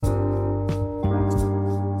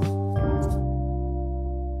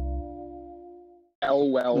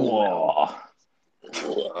Whoa.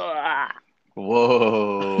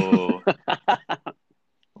 Whoa.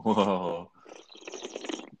 Whoa.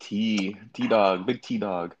 T dog, big T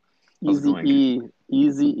dog. How's it Easy going? E,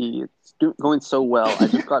 easy E. It's going so well. I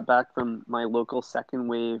just got back from my local second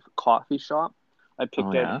wave coffee shop. I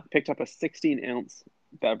Oh yeah. picked up a 16-ounce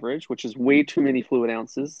beverage, which is way too many fluid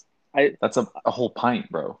ounces. I That's a whole pint,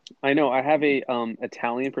 bro. I know I have a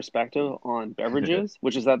Italian perspective on beverages,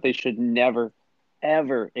 which is that they should never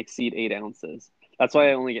ever exceed 8 ounces. That's why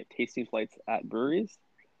I only get tasting flights at breweries.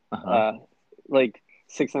 Uh-huh. Uh, like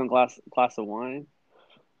 6 ounce glass of wine.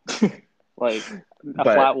 Like a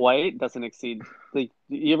But flat white doesn't exceed. Like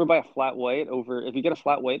you ever buy a flat white over? If you get a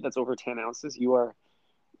flat white that's over 10 ounces, you're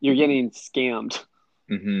getting scammed.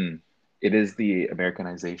 hmm it is the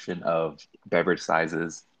Americanization of beverage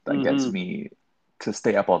sizes that gets Hmm. me to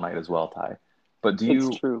stay up all night as well, Ty. But It's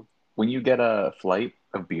true. when you get a flight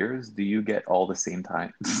of beers, do you get all the same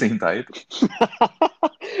time, same type?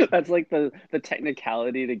 That's like the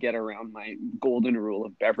technicality to get around my golden rule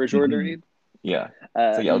of beverage hmm ordering. Yeah.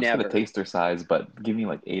 So yeah, I'll just get a Never. taster size, but give me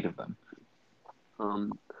like eight of them.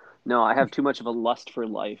 Um, no, I have too much of a lust for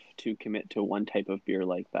life to commit to one type of beer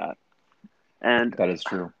like that, and That is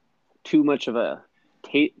true. too much of a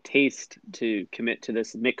taste to commit to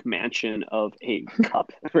this McMansion of a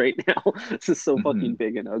cup right now. This is so fucking hmm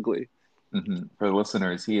big and ugly. For the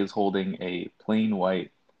listeners, he is holding a plain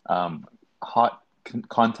white hot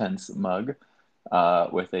contents mug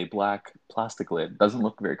with a black plastic lid. Doesn't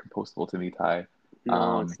look very compostable to me, Ty.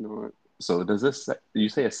 No, Um, it's not. so does this, did you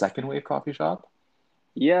say a second wave coffee shop?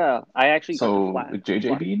 Yeah, I actually got the So JJ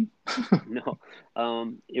flat. Bean? No,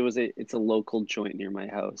 it's a local joint near my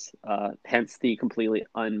house. Hence the completely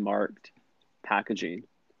unmarked packaging.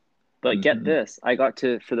 But get hmm this, I got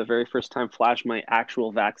to, for the very first time, flash my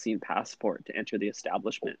actual vaccine passport to enter the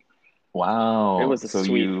establishment. It Wow. was a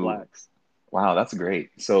sweet flex. Wow, that's great.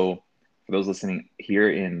 So for those listening here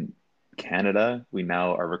in Canada, we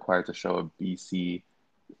now are required to show a BC,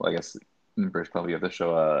 well, I guess in British Columbia, you have to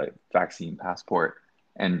show a vaccine passport.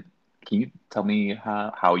 And can you tell me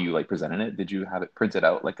how you like presented it? Did you have it printed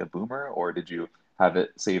out like a boomer, or did you have it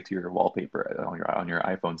saved to your wallpaper on your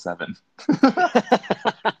iPhone 7?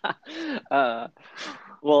 uh,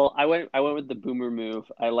 well, I went with the boomer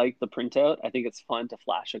move. I like the printout. I think it's fun to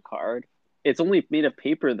flash a card. It's only made of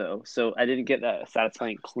paper though, so I didn't get that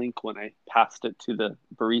satisfying clink when I passed it to the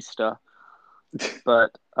barista.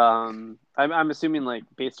 But I'm assuming like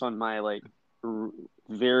based on my like r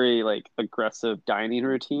very like aggressive dining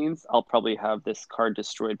routines, I'll probably have this card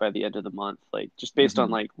destroyed by the end of the month. Like just based on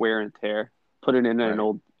hmm like wear and tear. Put it in an Right.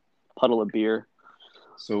 old puddle of beer.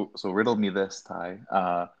 So riddle me this, Ty.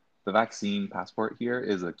 The vaccine passport here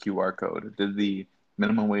is a QR code. Did the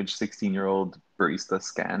minimum wage 16-year-old barista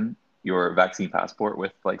scan your vaccine passport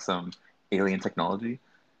with like some alien technology,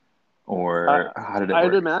 or I how did it I'd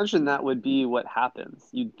work? imagine that would be what happens.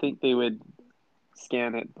 You'd think they would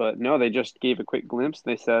scan it, but no, they just gave a quick glimpse.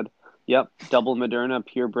 They said, "Yep, double Moderna,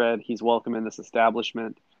 purebred. He's welcome in this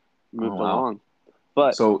establishment." Oh Moved wow. along.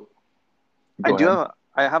 But So I go do have ahead.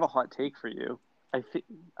 I have a hot take for you.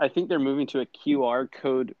 I think they're moving to a QR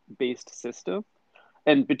code based system,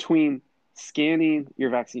 and between scanning your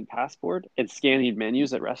vaccine passport and scanning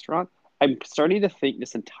menus at restaurants, I'm starting to think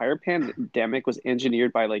this entire pandemic was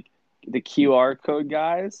engineered by like the QR code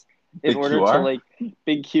guys in Big order to QR? like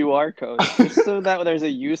big QR codes, just so that there's a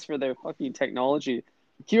use for their fucking technology.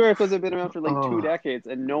 QR codes have been around for like two Oh, decades,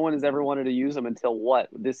 and no one has ever wanted to use them until what,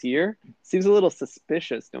 this year? Seems a little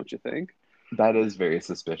suspicious, don't you think? that is very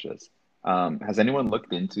suspicious. Has anyone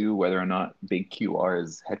looked into whether or not Big QR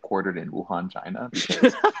is headquartered in Wuhan, China?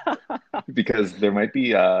 Because there might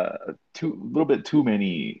be a little bit too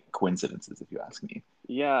many coincidences, if you ask me.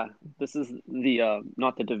 Yeah, this is the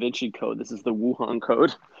not the Da Vinci Code. This is the Wuhan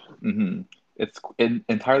Code. hmm It's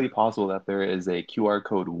entirely possible that there is a QR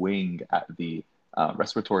code wing at the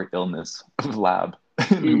respiratory illness lab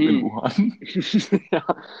in Hmm. Wuhan. Yeah.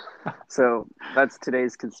 So that's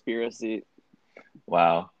today's conspiracy.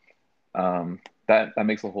 Wow. That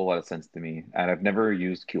makes a whole lot of sense to me. And I've never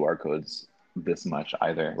used QR codes this much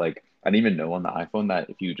either. Like I didn't even know on the iPhone that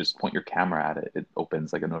if you just point your camera at it, it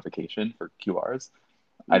opens like a notification for QRs.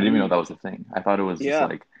 I didn't even know Hmm. that was a thing. I thought it was just Yeah,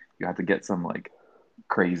 like you had to get some like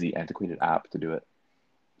crazy antiquated app to do it.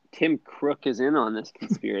 Tim Crook is in on this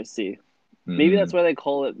conspiracy. Maybe that's Mm, why they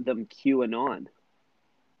call it them QAnon,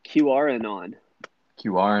 QRanon.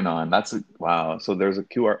 QR anon. Wow. So there's a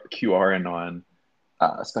QR anon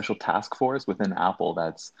special task force within Apple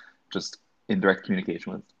that's just in direct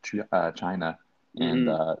communication with China, and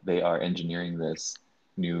Hmm. they are engineering this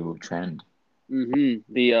new trend.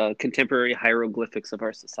 The contemporary hieroglyphics of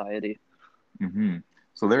our society. Hmm.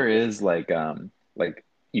 So there is like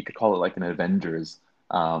you could call it like an Avengers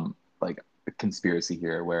like a conspiracy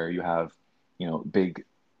here where you have, big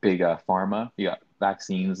pharma, you got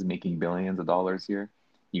vaccines making billions of dollars here.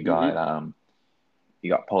 You Hmm got you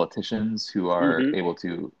got politicians who are hmm able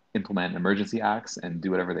to implement emergency acts and do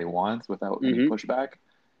whatever they want without any hmm pushback.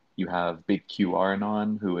 You have big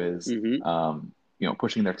QAnon who is hmm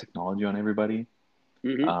pushing their technology on everybody.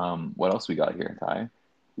 hmm What else we got here, Ty?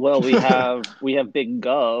 Well, we have Big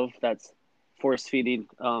Gov that's force feeding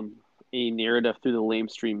a narrative through the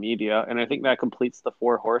lamestream media, and I think that completes the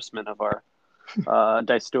four horsemen of our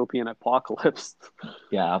dystopian apocalypse.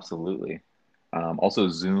 Yeah, absolutely. Also,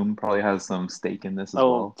 Zoom probably has some stake in this as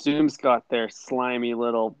Oh, well. Zoom's got their slimy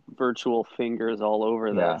little virtual fingers all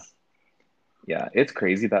over Yeah, this. yeah. It's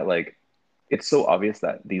crazy that like it's so obvious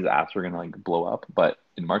that these apps were gonna like blow up, but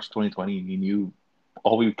in March 2020, me and you,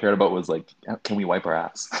 all we cared about was like, can we wipe our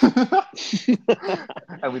ass?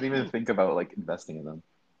 And we didn't even think about like investing in them.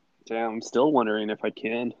 Damn, I'm still wondering if I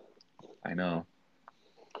can. I know.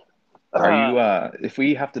 Are Uh, you if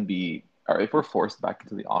we have to be or if we're forced back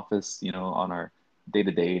into the office, on our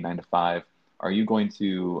day-to-day 9 to 5, are you going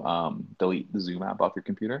to delete the Zoom app off your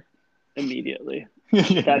computer? Immediately.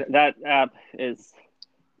 Yeah. That app is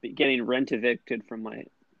getting rent evicted from my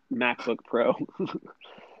MacBook Pro.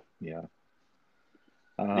 Yeah.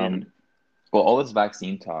 Man, Um, well, all this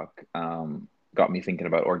vaccine talk got me thinking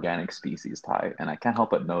about organic species, Ty, and I can't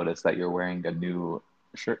help but notice that you're wearing a new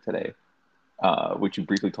shirt today, which you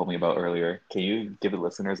briefly told me about earlier. Can you give the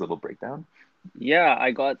listeners a little breakdown?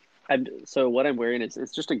 yeah, so what I'm wearing is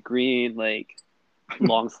it's just a green like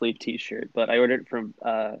long sleeve t-shirt, but I ordered it from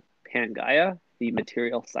Pangaea, the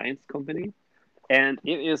material science company, and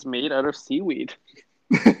it is made out of seaweed.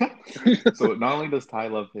 So not only does Ty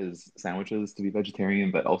love his sandwiches to be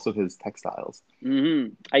vegetarian, but also his textiles.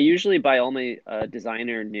 I usually buy all my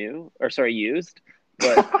designer new or sorry used,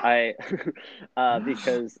 but I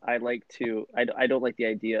because I like to I don't like the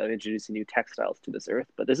idea of introducing new textiles to this earth.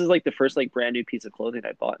 But this is like the first like brand new piece of clothing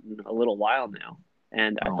I bought in a little while now,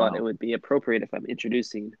 and I Oh thought it wow. would be appropriate if I'm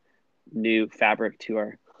introducing new fabric to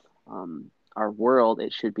our world.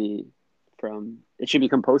 It should be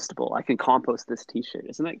compostable. I can compost this T-shirt.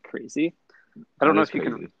 Isn't that crazy? I don't That know is if you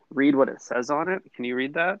can crazy. read what it says on it. Can you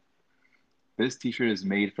read that? This t-shirt is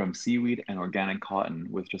made from seaweed and organic cotton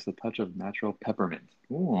with just a touch of natural peppermint.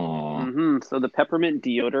 Ooh. So the peppermint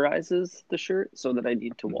deodorizes the shirt so that I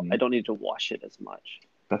Hmm. don't need to wash it as much.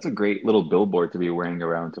 That's a great little billboard to be wearing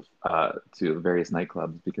around to various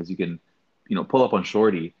nightclubs because you can, pull up on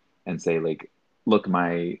Shorty and say like, "Look,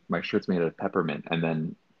 my shirt's made of peppermint," and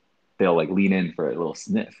then they'll like lean in for a little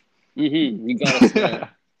sniff. You gotta smell it.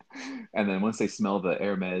 And then once they smell the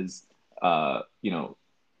Hermes,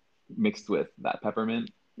 mixed with that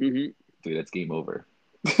peppermint, hmm dude, it's game over.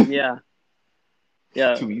 Yeah,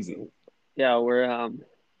 yeah, Too easy. yeah. We're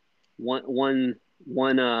one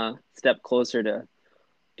step closer to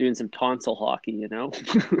doing some tonsil hockey.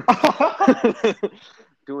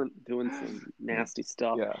 Doing some nasty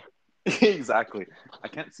stuff. Yeah, exactly. I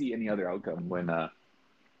can't see any other outcome when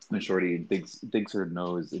Shorty digs her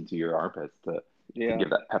nose into your armpits to Yeah. give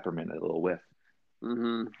that peppermint a little whiff.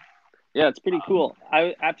 hmm Yeah, it's pretty Um, cool.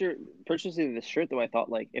 I After purchasing this shirt though, I thought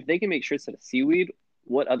like if they can make shirts out of seaweed,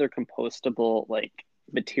 what other compostable like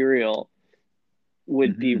material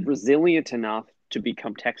would be mhm. resilient enough to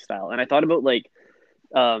become textile? And I thought about like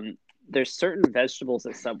there's certain vegetables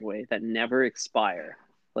at Subway that never expire.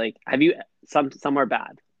 Like have you some are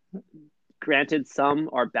bad. Granted, some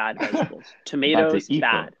are bad vegetables. Bad to Tomatoes, eat though.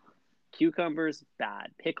 bad. Cucumbers,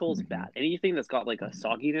 bad. Pickles, Hmm. bad. Anything that's got like a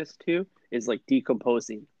sogginess to is like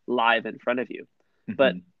decomposing live in front of you.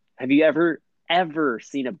 But Hmm. have you ever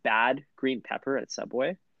seen a bad green pepper at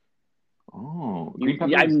Subway? Oh, green I've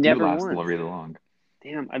peppers do never last once. really long.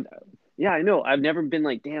 Damn, yeah, I know. I've never been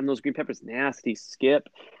like, damn, those green peppers nasty. Skip.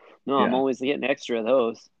 No, I'm Yeah, always getting extra of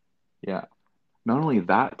those. yeah. Not only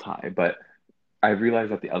that, Ty, but I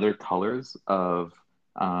realized that the other colors of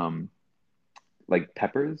um like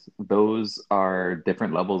peppers, those are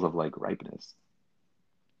different levels of like ripeness.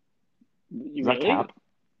 You Is that really? cap?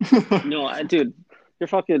 No, dude, you're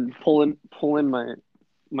fucking pulling my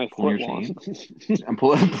Pulling foot your long. chain? I'm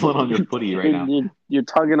pulling on your footy right now. You're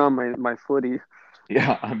tugging on my footy.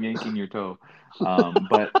 Yeah, I'm yanking your toe.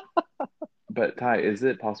 But Ty, is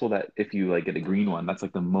it possible that if you like get a green one, that's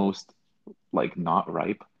like the most like not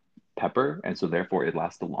ripe pepper, and so therefore it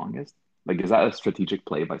lasts the longest? Like, is that a strategic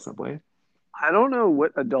play by Subway? I don't know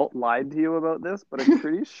what adult lied to you about this, but I'm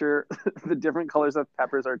pretty sure the different colors of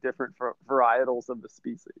peppers are different for varietals of the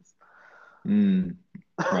species. Mm,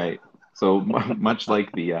 right. So much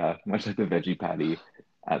like the veggie patty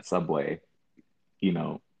at Subway, you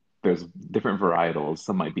know, there's different varietals.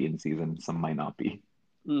 Some might be in season, some might not be.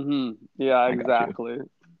 Yeah, I got you. exactly.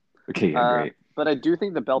 Okay, yeah, great. But I do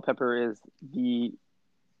think the bell pepper is the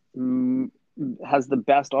mm, has the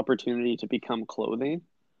best opportunity to become clothing.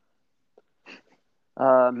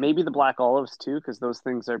 Maybe the black olives too, because those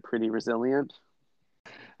things are pretty resilient.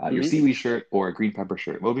 Your Hmm. seaweed shirt or a green pepper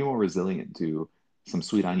shirt will be more resilient to some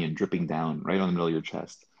sweet onion dripping down right on the middle of your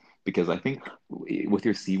chest. Because I think with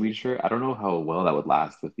your seaweed shirt, I don't know how well that would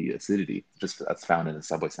last with the acidity just that's found in a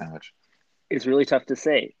Subway sandwich. It's really tough to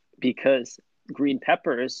say because green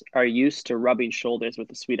peppers are used to rubbing shoulders with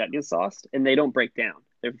the sweet onion sauce and they don't break down.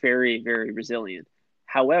 They're very, very resilient.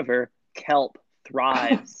 However, kelp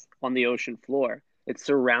thrives on the ocean floor. It's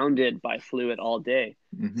surrounded by fluid all day.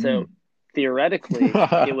 So Hmm. theoretically,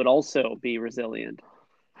 it would also be resilient.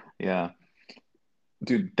 Yeah.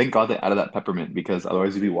 Dude, thank God they added that peppermint because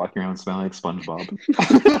otherwise you'd be walking around smelling like SpongeBob.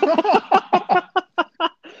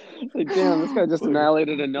 Like, damn, this guy just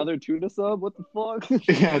annihilated another tuna sub. What the fuck?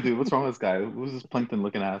 Yeah, dude, what's wrong with this guy? Who's this plankton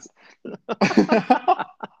looking ass?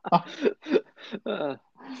 uh, damn.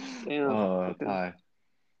 Oh, Fucking, Ty.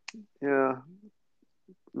 yeah.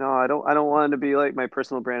 No, I don't want to be like my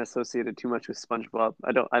personal brand associated too much with SpongeBob.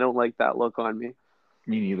 I don't like that look on me.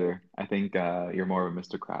 Me neither. I think you're more of a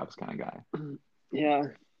Mr. Krabs kind of guy. Yeah.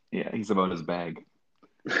 Yeah, he's about his bag.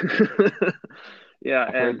 Yeah,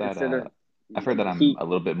 I've heard and that instead of I'm he a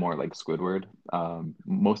little bit more like Squidward,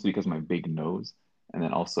 mostly because of my big nose, and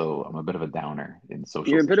then also I'm a bit of a downer in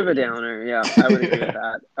social you're a bit of a situations. downer. Yeah, I would agree with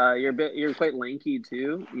that. You're quite lanky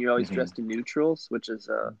too. You're always Hmm. dressed in neutrals, which is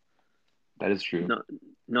That is true. not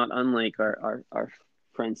not unlike our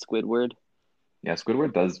friend Squidward. Yeah,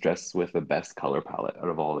 Squidward does dress with the best color palette out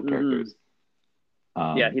of all the Hmm. characters.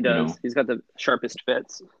 Yeah, he You does. know, He's got the sharpest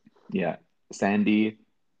fits. yeah, Sandy,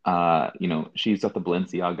 she's got the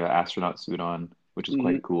Balenciaga astronaut suit on, which is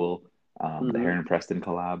quite Hmm. cool. The Hmm. Heron Preston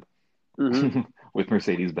collab Hmm. with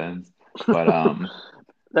Mercedes Benz, but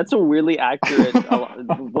That's a really accurate.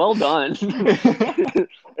 Well done.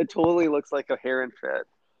 It totally looks like a heron fit.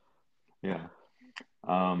 yeah.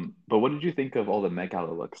 But what did you think of all the Met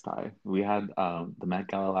Gala looks, Ty? We had the Met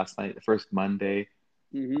Gala last night, the first Monday.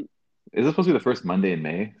 Hmm. Is it supposed to be the first Monday in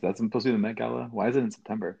May? Is that supposed to be the Met Gala? Why is it in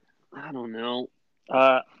September? I don't know.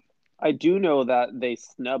 Uh, I do know that they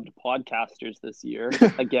snubbed podcasters this year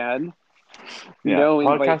again. Yeah, No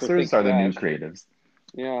invite for Think podcasters are the new Fresh. creatives.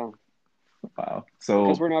 Yeah, Wow. because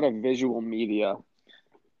So, we're not a visual media.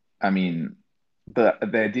 I mean, the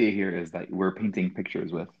idea here is that we're painting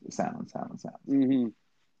pictures with sound, sound, sounds. Hmm.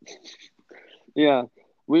 Yeah,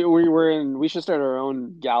 we were in. We should start our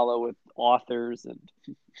own gala with authors and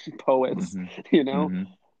poets. Mm-hmm. You know, Mm-hmm.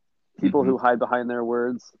 people Mm-hmm. who hide behind their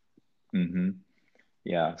words. Mm-hmm.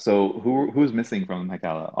 Yeah. So who's missing from Met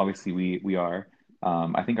Gala? Obviously, we are.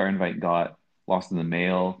 I think our invite got lost in the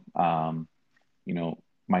mail. My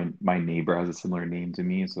neighbor has a similar name to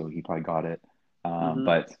me, so he probably got it. Hmm.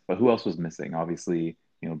 But who else was missing? Obviously,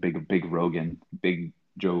 big Rogan, big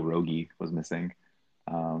Joe Rogie was missing.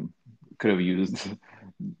 Um, could have used a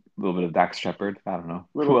little bit of Dax Shepard. I don't know.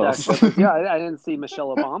 Little Who Dax else? Shepard. Yeah, I didn't see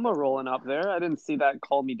Michelle Obama rolling up there. I didn't see that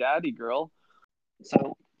 "Call Me Daddy" girl.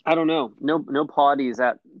 So I don't know. No potties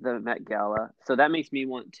at the Met Gala. So that makes me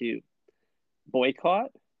want to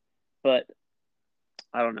boycott, but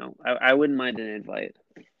I don't know. I wouldn't mind an invite.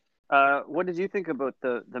 What did you think about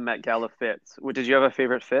the Met Gala fits? Did you have a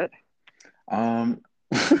favorite fit? Um,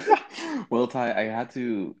 well, Ty, I had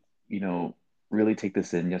to, you know, really take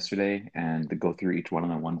this in yesterday and to go through each one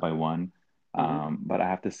on a one by one. Hmm. But I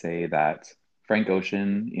have to say that Frank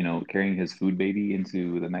Ocean, carrying his food baby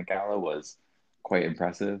into the Met Gala was quite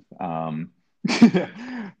impressive.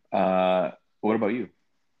 What about you?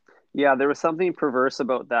 Yeah, there was something perverse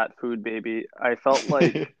about that food baby. I felt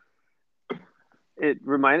like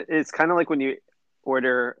it's kind of like when you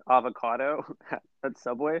order avocado at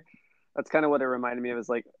Subway. That's kind of what it reminded me of. Is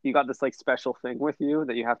like you got this like special thing with you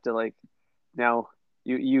that you have to like now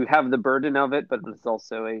you have the burden of it, but it's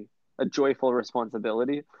also a joyful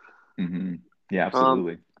responsibility. Hmm. Yeah, Um,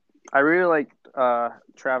 absolutely. I really liked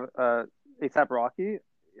ASAP Rocky.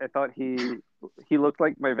 I thought he looked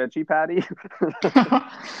like my veggie patty. A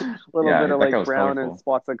little bit Yeah, of that guy like was brown and colorful.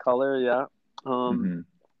 spots of color. Yeah. Um,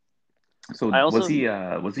 Hmm. So I was also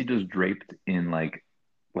he just draped in like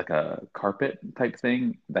a carpet type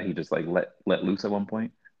thing that he just like let loose at one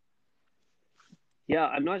point? Yeah,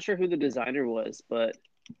 I'm not sure who the designer was, but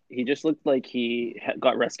he just looked like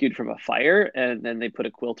got rescued from a fire, and then they put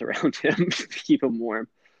a quilt around him to keep him warm.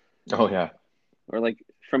 Oh yeah. or like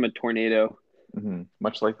from a tornado.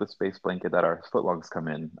 Much like the space blanket that our footlongs come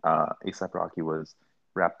in, ASAP Rocky was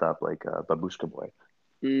wrapped up like a babushka boy.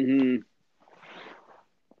 Hmm.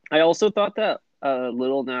 I also thought that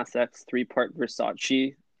Little Nas X three-part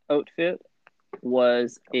Versace outfit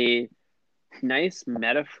was a nice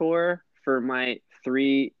metaphor for my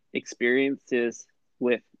three experiences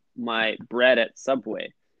with my bread at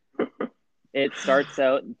Subway. It starts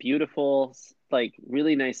out beautiful, like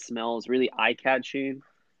really nice smells, really eye-catching,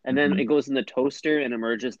 and then Hmm it goes in the toaster and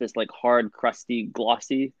emerges this like hard, crusty,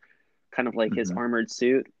 glossy, kind of like his hmm armored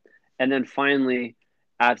suit. And then finally,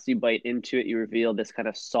 as you bite into it, you reveal this kind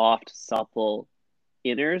of soft, supple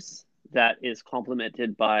inners that is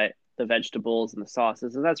complemented by the vegetables and the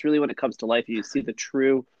sauces. And that's really when it comes to life. You see the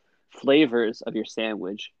true flavors of your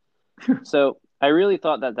sandwich. So I really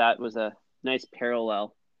thought that that was a nice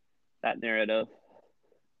parallel, that narrative.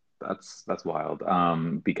 That's wild.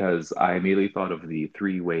 Because I immediately thought of the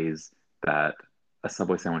three ways that a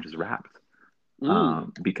Subway sandwich is wrapped.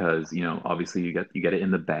 Mm, Because obviously you get it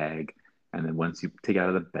in the bag, and then once you take it out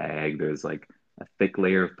of the bag, there's like a thick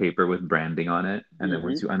layer of paper with branding on it, and then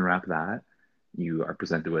once mm-hmm, you unwrap that, you are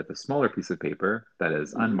presented with a smaller piece of paper that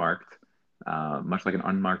is mm-hmm. unmarked, much like an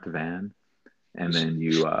unmarked van, and then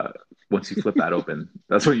you once you flip that open,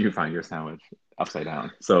 that's where you find your sandwich upside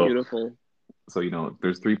down. Beautiful. So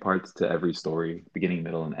there's three parts to every story, beginning,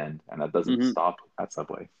 middle, and end, and that doesn't Mm-hmm. stop at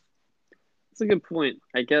Subway. That's a good point.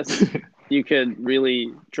 I guess you could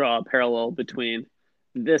really draw a parallel between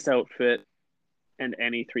this outfit and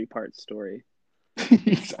any three-part story.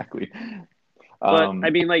 Exactly. But I Um,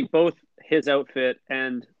 mean, like both his outfit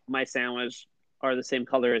and my sandwich are the same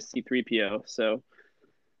color as C3PO, so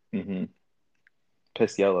mhm.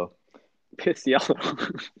 Piss yellow. piss yellow.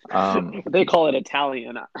 Um, They call it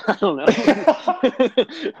Italian. I don't know.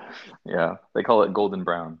 yeah, they call it golden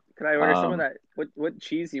brown. Can I order some of Um, that? What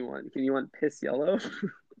cheese you want? Can you want piss yellow?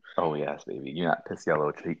 oh yes, baby. You're not piss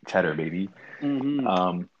yellow cheddar, baby. Mm-hmm.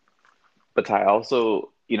 Um, but Ty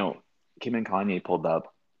also, Kim and Kanye pulled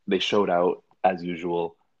up. They showed out as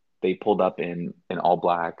usual. They pulled up in an all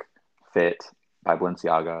black fit by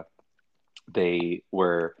Balenciaga. They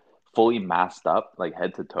were fully masked up, like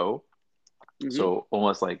head to toe, Mm-hmm. so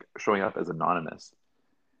almost like showing up as anonymous.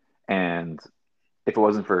 And if it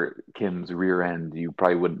wasn't for Kim's rear end, you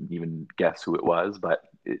probably wouldn't even guess who it was, but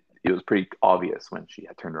it was pretty obvious when she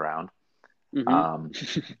had turned around. Mm-hmm. Um,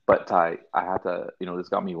 but Ty, I had to, this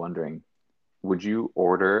got me wondering, would you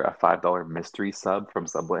order a $5 mystery sub from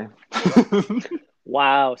Subway?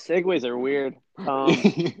 Wow, segues are weird.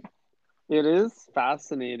 It is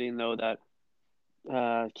fascinating though that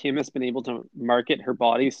Kim has been able to market her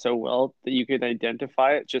body so well that you could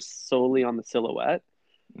identify it just solely on the silhouette.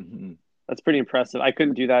 hmm That's pretty impressive. I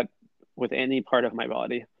couldn't do that with any part of my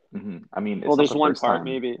body. I mean, Well, it's not there's the one first part time.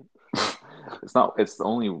 maybe. It's not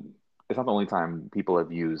the only time people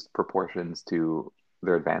have used proportions to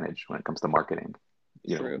their advantage when it comes to marketing.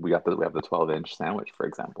 True. We have the 12-inch sandwich, for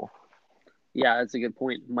example. Yeah, that's a good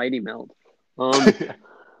point. Mighty Meld.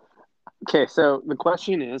 Okay, so the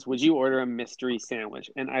question is, would you order a mystery sandwich?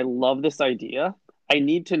 And I love this idea. I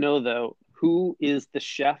need to know though, who is the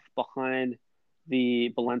chef behind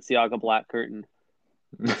the Balenciaga Black Curtain?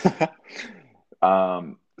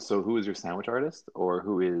 So who is your sandwich artist, or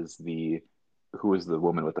who is the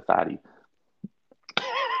woman with the fatty?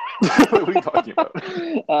 What are we talking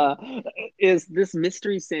about? uh, is this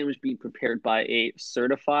mystery sandwich being prepared by a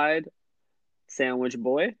certified sandwich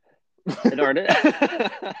boy, an artist,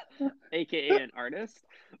 aka an artist,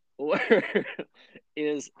 or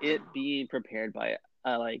is it being prepared by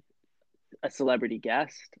like a celebrity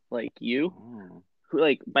guest like you? Oh, Who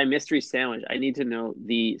like by mystery sandwich? I need to know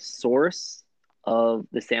the source of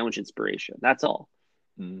the sandwich inspiration. That's all.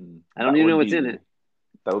 I don't that even know would what's in be it.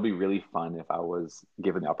 that would be really fun if I was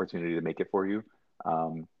given the opportunity to make it for you.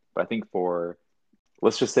 But I think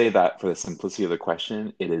let's just say that for the simplicity of the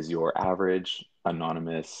question, it is your average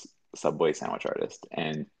anonymous Subway sandwich artist.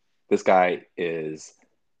 And this guy is,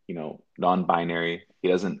 non-binary. He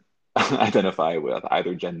doesn't identify with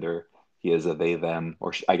either gender. He is a they them,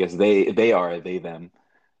 or I guess they are a they them,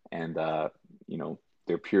 and you know,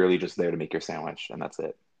 they're purely just there to make your sandwich, and that's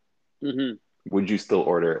it. Hmm. Would you still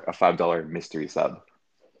order a $5 mystery sub?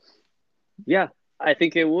 Yeah, I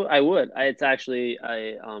think it would. I would. It's actually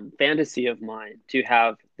a fantasy of mine to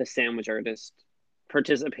have the sandwich artist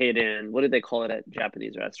participate in what do they call it at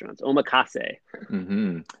Japanese restaurants? Omakase.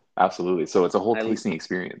 hmm Absolutely. So it's a whole I. tasting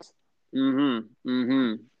experience. Mm-hmm.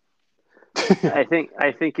 Mm-hmm. I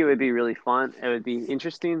think it would be really fun. It would be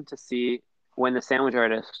interesting to see when the sandwich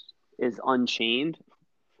artist is unchained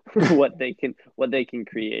what they can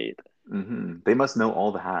create. They must know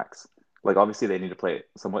all the hacks. Like obviously they need to play it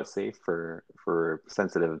somewhat safe for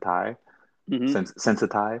sensitive Thai, Hmm. sensitive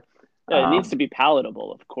Thai. Yeah, it needs Um, to be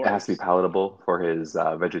palatable, of it has to be course. palatable for his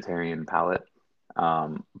vegetarian palate.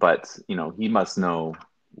 But he must know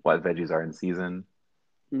what veggies are in season,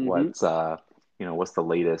 Hmm. what's what's the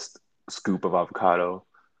latest scoop of avocado.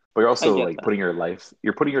 But you're I also get like that.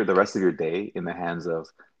 you're putting the rest of your day in the hands of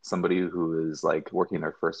somebody who is like working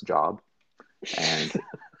their first job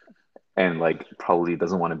and like probably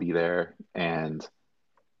doesn't want to be there and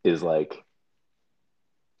is like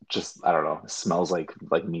just I don't know, smells like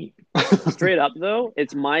meat. Straight up though,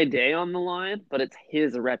 it's my day on the line, but it's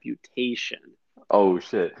his reputation. Oh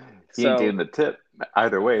shit. He ain't So getting the tip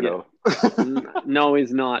either way yeah, though. no,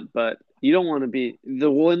 he's not. But you don't want to be the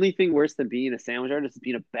only thing worse than being a sandwich artist is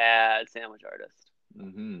being a bad sandwich artist.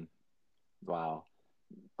 Hmm. Wow.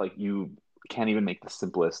 Like you can't even make the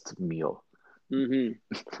simplest meal. Hmm.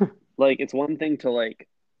 Like it's one thing to like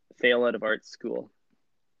fail out of art school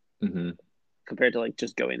Hmm. compared to like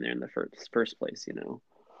just going there in the first place, you know.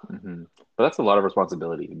 Hmm. But that's a lot of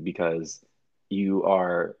responsibility because you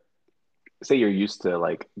are, say you're used to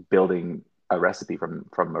like building a recipe from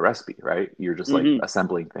a recipe, right? You're just like Hmm.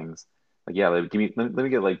 assembling things. Like, yeah, like, let me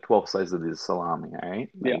get like 12 slices of this salami, all right?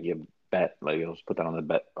 Yeah. Like you bet, like I'll just put that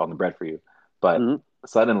on the bread for you. But Hmm.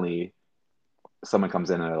 suddenly someone comes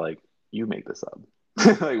in and they're like, you make this up.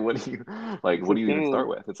 Like It's what do you even insane. start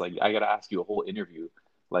with? It's like I gotta ask you a whole interview.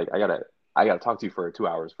 Like I gotta talk to you for 2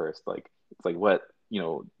 hours first. Like it's like what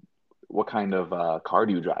kind of car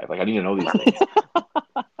do you drive? Like I need to know these things.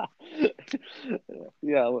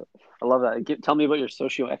 Yeah, I love that. Tell me about your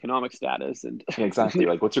socioeconomic status and Yeah, exactly.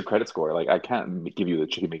 Like what's your credit score? Like I can't give you the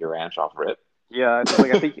chicken maker ranch off rip. yeah, it's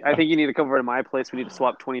like I think you need to come over to my place. We need to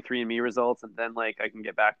swap 23andMe results, and then like I can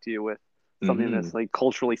get back to you with something Hmm. that's like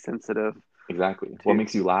culturally sensitive Exactly. What too.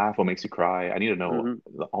 makes you laugh? What makes you cry? I need to know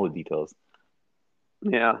Hmm. all the details.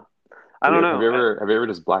 Yeah, I Have don't you know. have you ever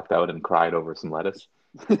just blacked out and cried over some lettuce?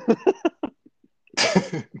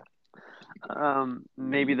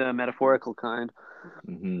 Maybe the metaphorical kind.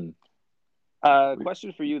 Hmm.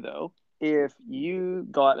 Question for you though: if you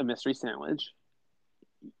got a mystery sandwich,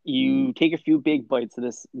 Mm. you take a few big bites of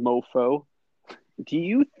this mofo. Do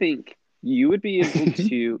you think you would be able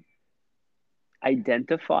to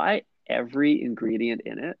identify every ingredient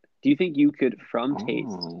in it? Do you think you could, from taste,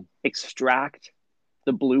 Oh, extract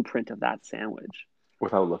the blueprint of that sandwich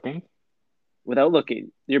without looking? without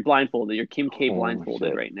looking? You're blindfolded. You're Kim K Oh blindfolded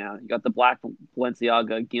shit. right now. You got the black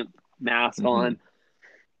Balenciaga gimp mask Hmm. on.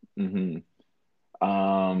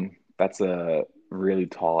 Hmm. That's a really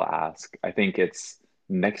tall ask. I think it's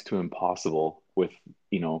next to impossible with,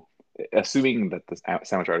 you know, assuming that the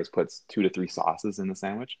sandwich artist puts 2 to 3 sauces in the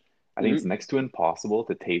sandwich. I think it's Mm-hmm. next to impossible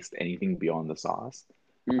to taste anything beyond the sauce.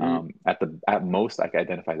 Mm-hmm. At most, I can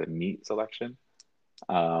identify the meat selection.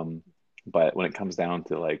 Um, but when it comes down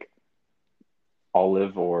to like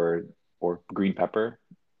olive or green pepper,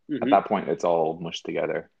 at Mm-hmm. that point, it's all mushed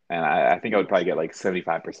together. And I think I would probably get like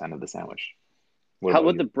 75% of the sandwich. What How about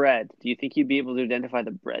about you? the bread? Do you think you'd be able to identify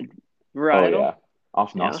the bread Oh varietal? yeah,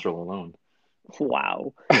 off Yeah. nostril alone.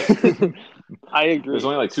 Wow. I There's agree.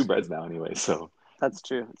 only like two breads now anyway, so That's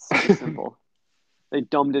true. It's super simple. They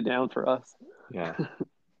dumbed it down for us. yeah,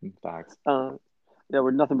 facts. Uh, yeah,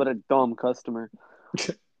 we're nothing but a dumb customer.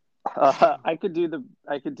 I could do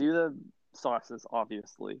the sauces.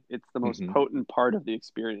 Obviously, it's the most Hmm. potent part of the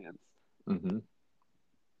experience. Hmm.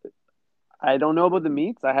 I don't know about the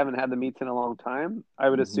meats. I haven't had the meats in a long time. I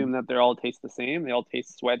would Hmm. assume that they all taste the same. They all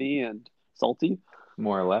taste sweaty and salty.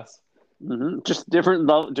 More or less. Just different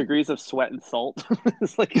degrees of sweat and salt.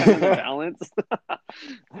 It's like kind of the balance.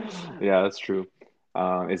 Yeah, that's true.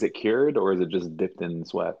 Is it cured or is it just dipped in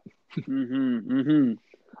sweat? Hmm.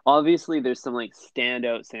 Obviously, there's some like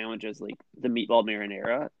standout sandwiches like the meatball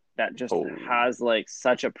marinara that just Oh. has like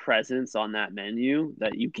such a presence on that menu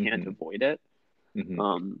that you can't Hmm. avoid it. Hmm.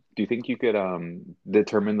 Um, Do you think you could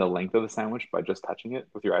determine the length of the sandwich by just touching it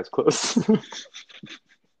with your eyes closed?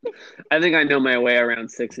 I think I know my way around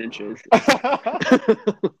 6 inches.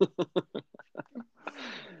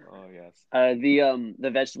 Oh yes. The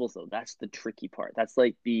vegetables though, that's the tricky part. That's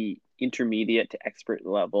like the intermediate to expert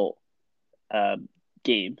level uh,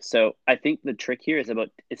 game. So I think the trick here is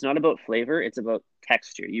it's not about flavor, it's about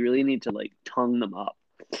texture. You really need to like tongue them up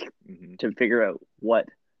Hmm. to figure out what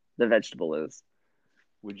the vegetable is.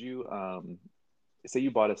 Would you say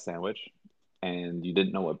you bought a sandwich and you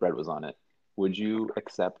didn't know what bread was on it? Would you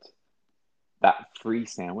accept that free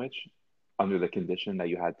sandwich under the condition that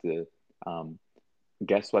you had to um,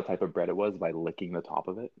 guess what type of bread it was by licking the top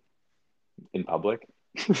of it in public?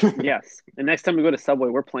 Yes. And next time we go to Subway,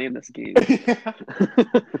 we're playing this game.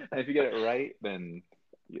 And if you get it right, then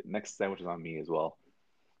next sandwich is on me as well.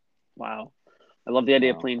 Wow. I love the idea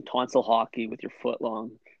of Wow. playing tonsil hockey with your foot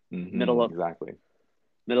long, middle of Exactly.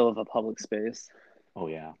 middle of a public space. Oh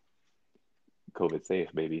yeah. COVID safe,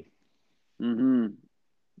 baby.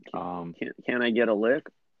 Mm-hmm. Um, Can I get a lick?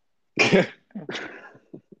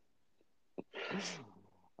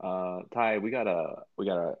 Ty, we gotta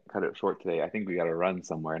cut it short today. I think we gotta run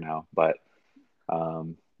somewhere now. But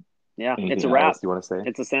um, Yeah, it's anything a else wrap. you want to say?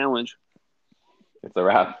 It's a sandwich. It's a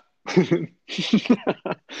wrap.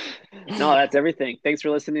 No, that's everything. Thanks for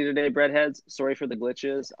listening today, Breadheads. Sorry for the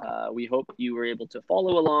glitches. We hope you were able to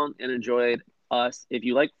follow along and enjoyed us. If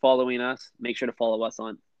you like following us, make sure to follow us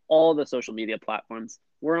on all the social media platforms.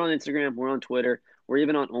 We're on Instagram, we're on Twitter, we're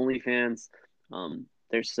even on OnlyFans.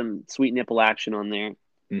 There's some sweet nipple action on there.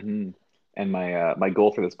 And my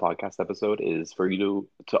goal for this podcast episode is for you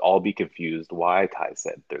to all be confused why Ty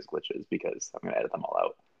said there's glitches because I'm gonna edit them all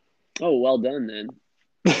out. Oh, well done then.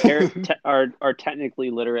 Eric, our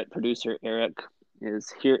technically literate producer Eric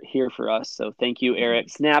is here for us. So thank you, Eric.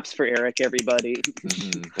 Snaps for Eric, everybody.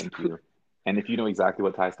 Thank you. And if you know exactly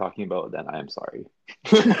what Ty's talking about, then I am sorry.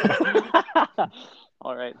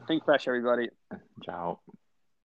 All right. Think fresh, everybody. Ciao.